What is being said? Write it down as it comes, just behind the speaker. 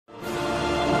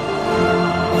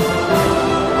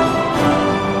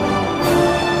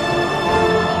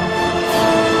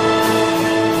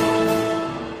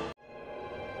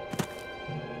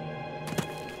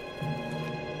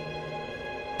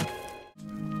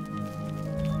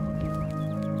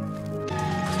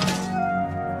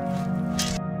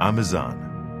I'm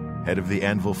Azan, head of the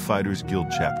Anvil Fighters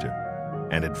Guild chapter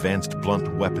and advanced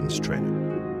blunt weapons trainer.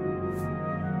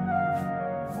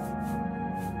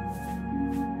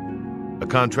 A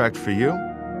contract for you?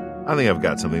 I think I've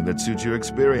got something that suits your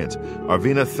experience.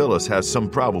 Arvina Phyllis has some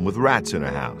problem with rats in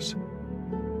her house.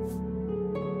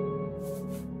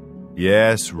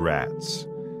 Yes, rats.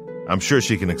 I'm sure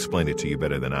she can explain it to you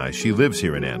better than I. She lives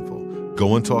here in Anvil.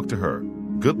 Go and talk to her.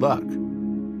 Good luck.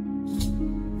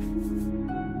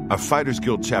 Our Fighters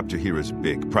Guild chapter here is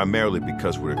big, primarily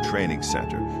because we're a training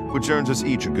center, which earns us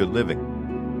each a good living.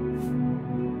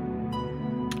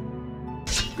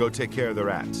 Go take care of the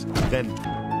rats. Then...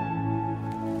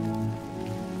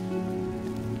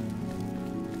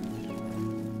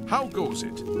 How goes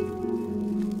it?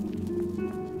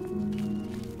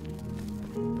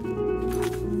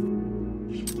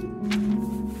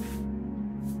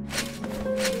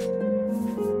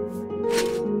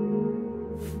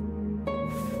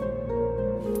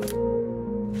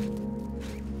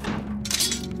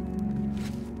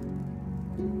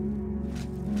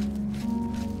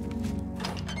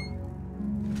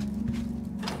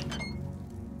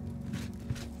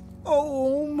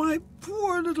 Oh, my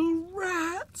poor little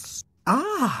rats.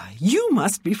 Ah, you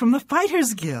must be from the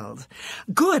Fighters Guild.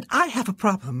 Good, I have a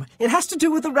problem. It has to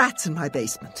do with the rats in my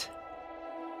basement.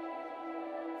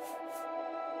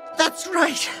 That's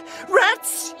right.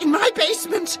 Rats in my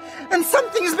basement. And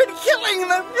something has been killing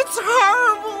them. It's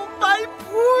horrible. My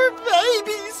poor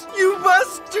babies. You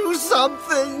must do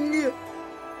something.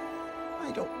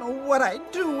 I don't know what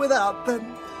I'd do without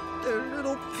them. Their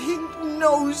little pink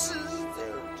noses.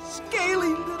 Scaly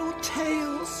little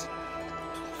tails.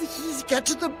 Please get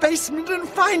to the basement and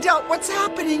find out what's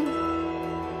happening.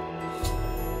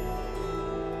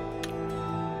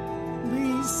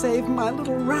 Please save my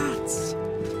little rats.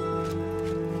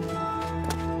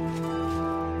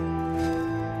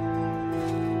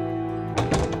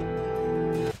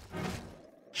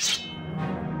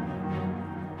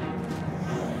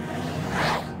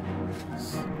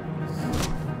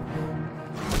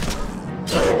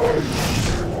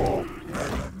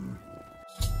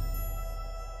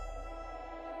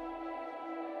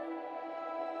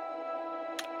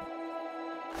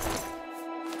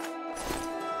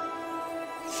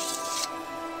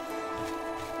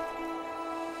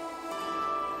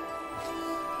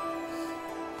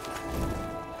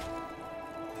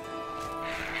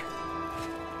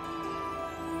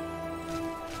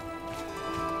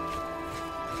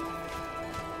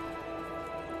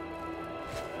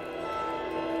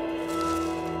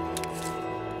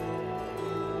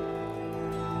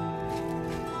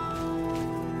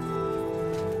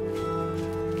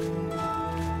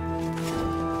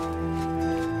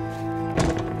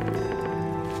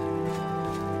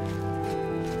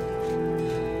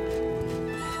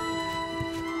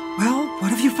 What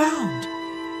have you found?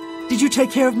 Did you take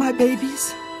care of my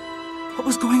babies? What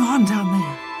was going on down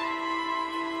there?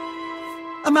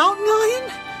 A mountain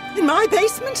lion? In my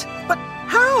basement? But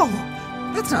how?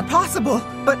 That's not possible.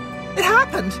 But it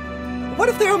happened. What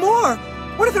if there are more?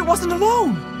 What if it wasn't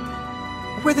alone?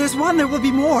 Where there's one, there will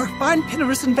be more. Find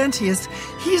Pinarus Inventius.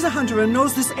 He's a hunter and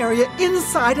knows this area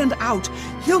inside and out.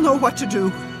 He'll know what to do.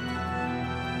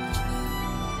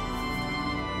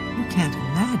 You can't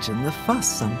imagine the fuss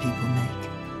some people make.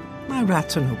 My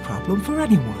rats are no problem for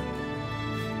anyone.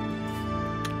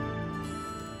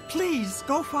 Please,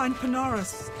 go find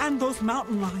Pinarus and those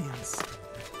mountain lions.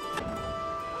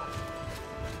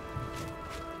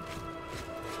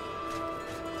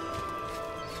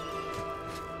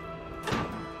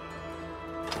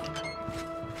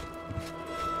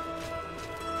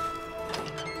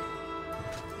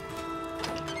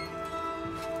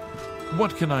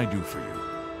 What can I do for you?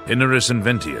 Pinarus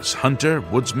Inventius, hunter,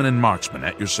 woodsman, and marksman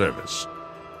at your service.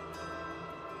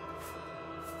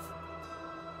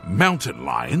 Mountain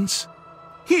lions?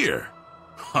 Here!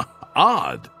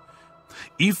 Odd.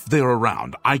 If they're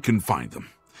around, I can find them.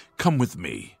 Come with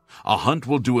me. A hunt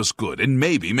will do us good, and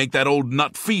maybe make that old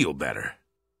nut feel better.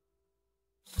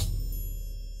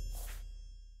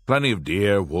 Plenty of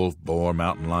deer, wolf, boar,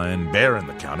 mountain lion, bear in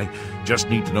the county. Just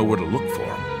need to know where to look for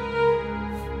them.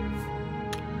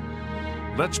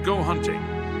 Let's go hunting.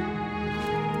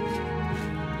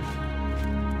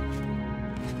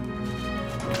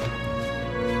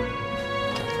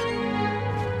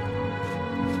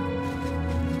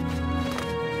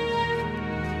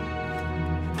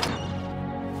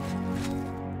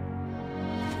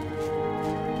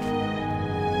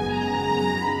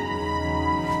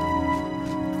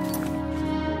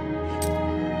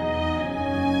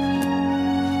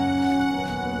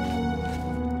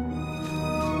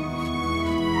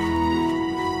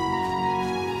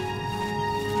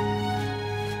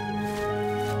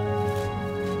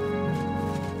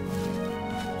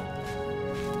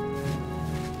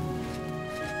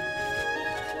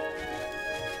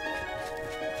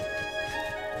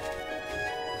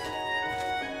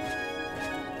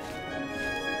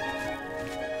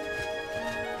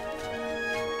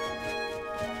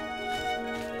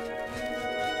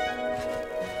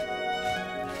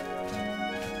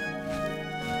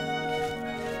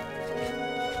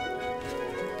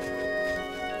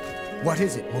 What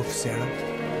is it, Wolf Sarah?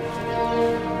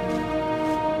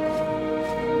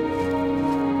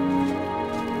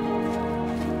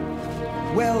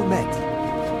 Well met.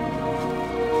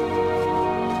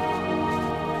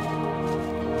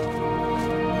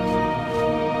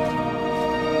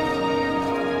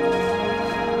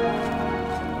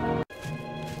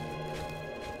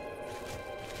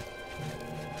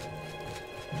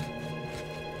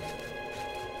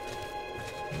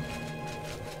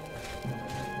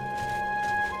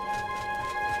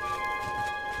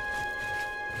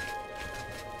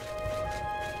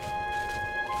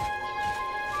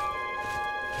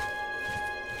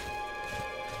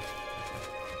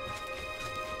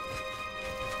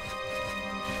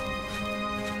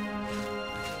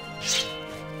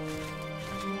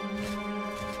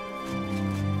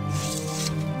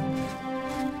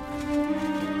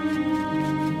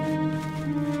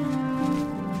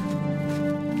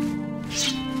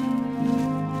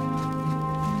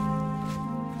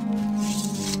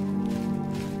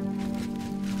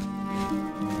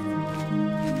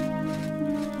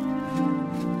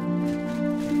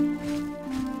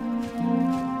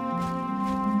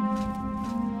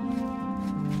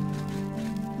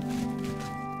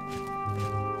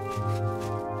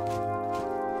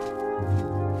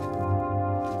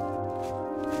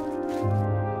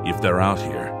 If they're out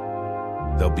here,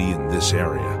 they'll be in this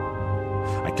area.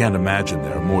 I can't imagine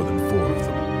there are more than 4 of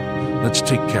them. Let's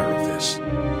take care of this.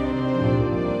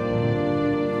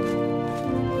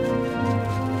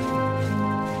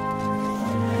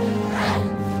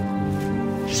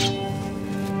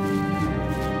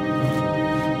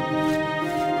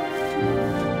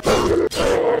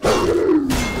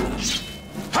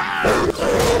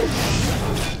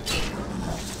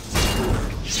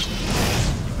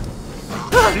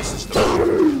 This is the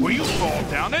one where you fall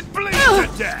down and bleed to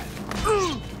death.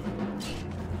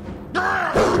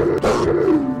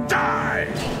 Die!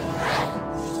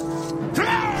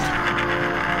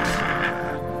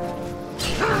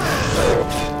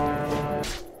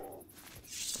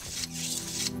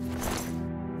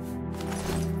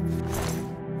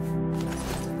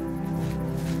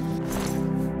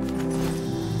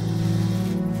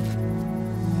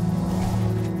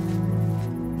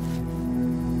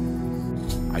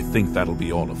 I think that'll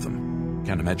be all of them.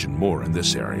 Can't imagine more in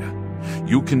this area.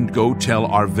 You can go tell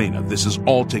Arvena this is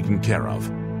all taken care of.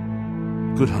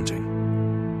 Good hunting.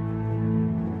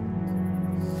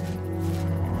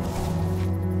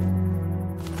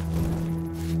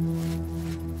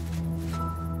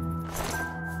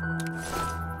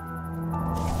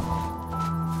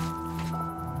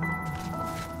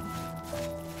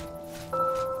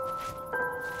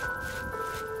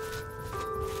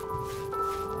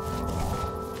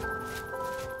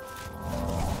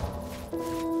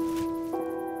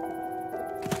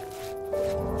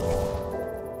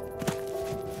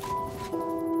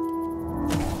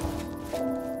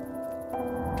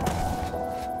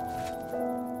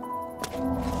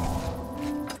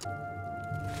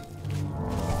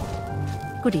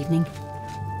 Good evening.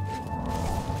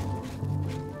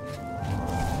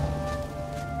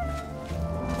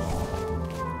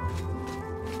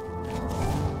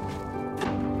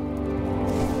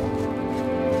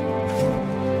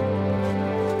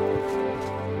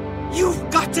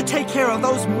 You've got to take care of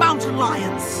those mountain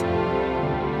lions.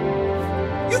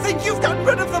 You think you've gotten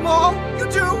rid of them all? You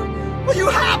do? Well, you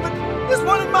haven't. There's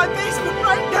one in my basement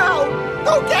right now.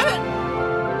 Go get it.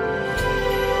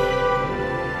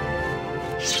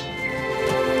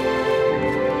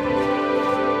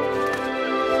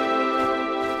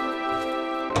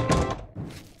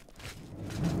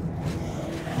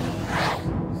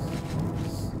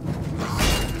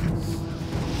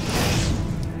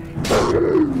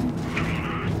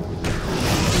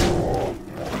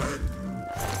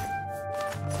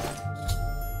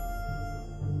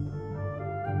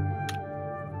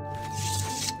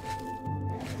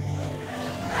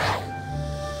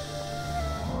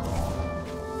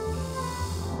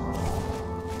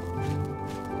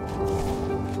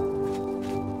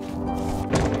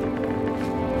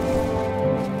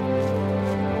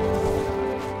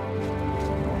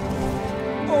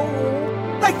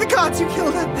 The gods, you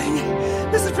killed that thing!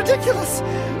 This is ridiculous!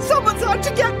 Someone's out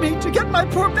to get me, to get my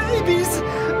poor babies!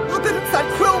 I'll bet it's that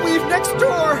Quillweave next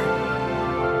door!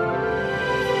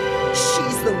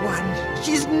 She's the one.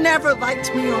 She's never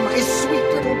liked me or my sweet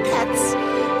little pets.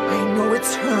 I know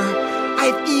it's her.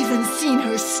 I've even seen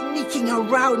her sneaking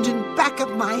around in back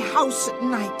of my house at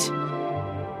night.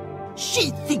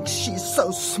 She thinks she's so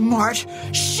smart.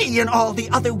 She and all the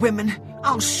other women.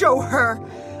 I'll show her.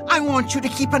 I want you to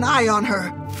keep an eye on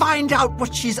her. Find out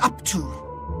what she's up to.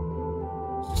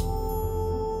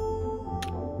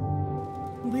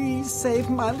 Please save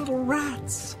my little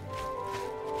rats.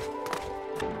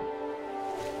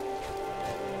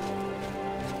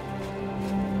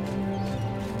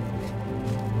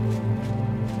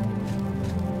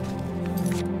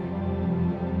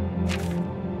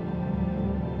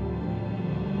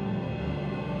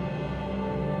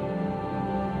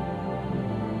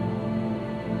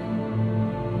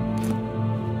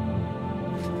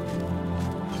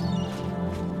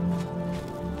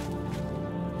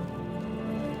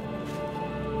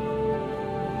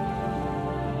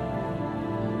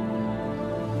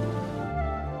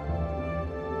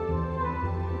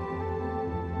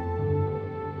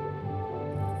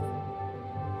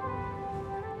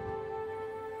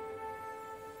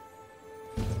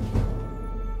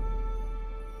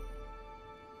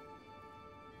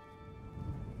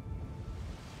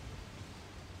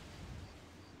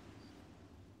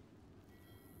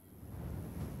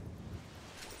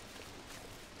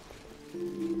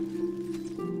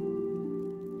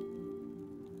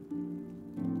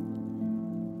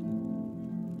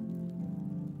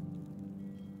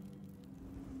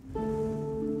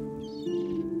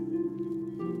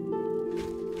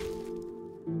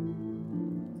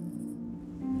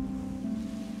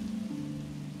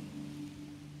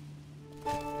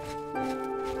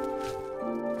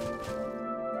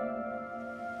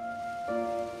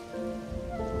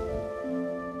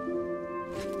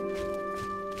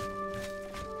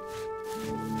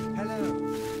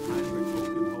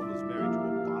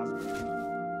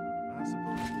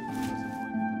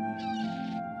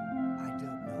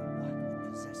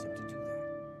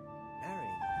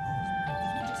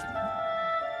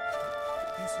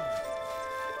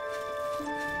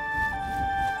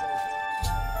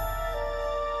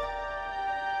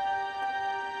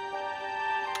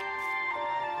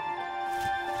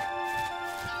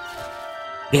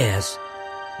 Yes.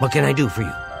 What can I do for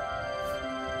you?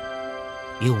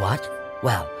 You what?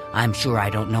 Well, I'm sure I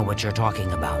don't know what you're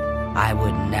talking about. I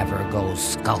would never go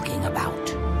skulking about.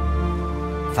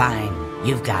 Fine,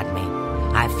 you've got me.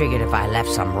 I figured if I left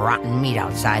some rotten meat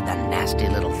outside, the nasty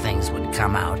little things would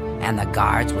come out, and the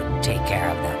guards would take care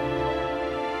of them.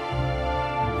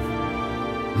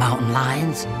 Mountain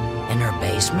lions? In her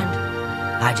basement?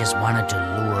 I just wanted to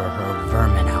lure her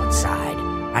vermin outside.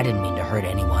 I didn't mean to hurt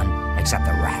anyone, except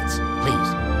the rats.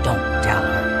 Please, don't tell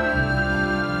her.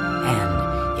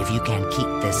 And if you can keep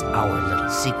this our little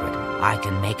secret, I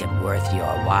can make it worth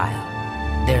your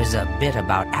while. There's a bit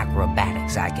about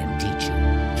acrobatics I can teach you.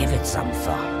 Give it some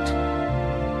thought.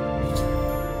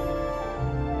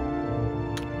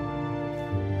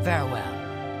 Farewell.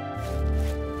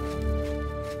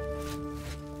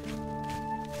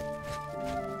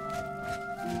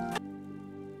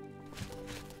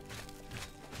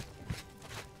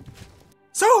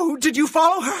 So, did you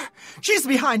follow her? She's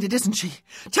behind it, isn't she?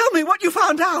 Tell me what you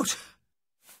found out.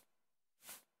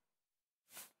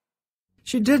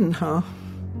 She didn't, huh?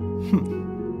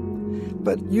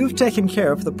 But you've taken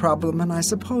care of the problem, and I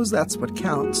suppose that's what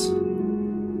counts.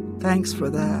 Thanks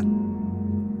for that.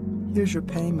 Here's your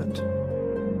payment.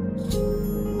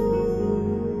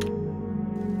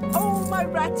 Oh, my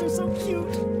rats are so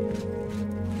cute.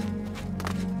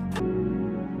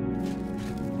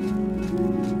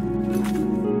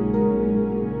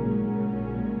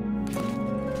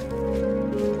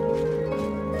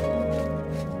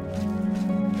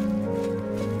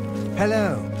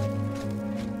 Hello.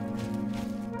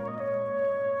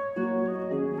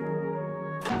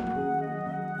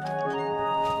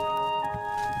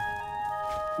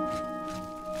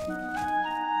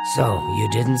 So, you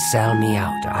didn't sell me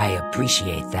out. I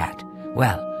appreciate that.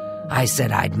 Well, I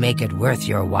said I'd make it worth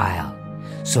your while.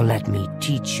 So let me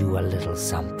teach you a little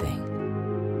something.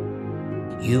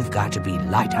 You've got to be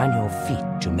light on your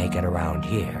feet to make it around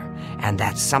here, and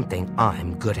that's something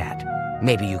I'm good at.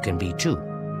 Maybe you can be too.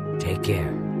 Take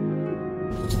care.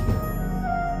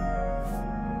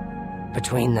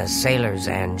 Between the sailors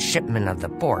and shipmen of the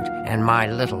port and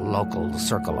my little local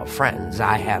circle of friends,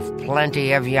 I have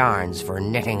plenty of yarns for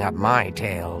knitting up my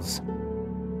tales.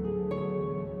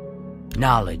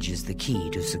 Knowledge is the key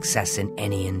to success in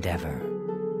any endeavor.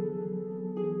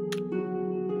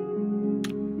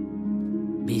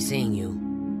 Be seeing you.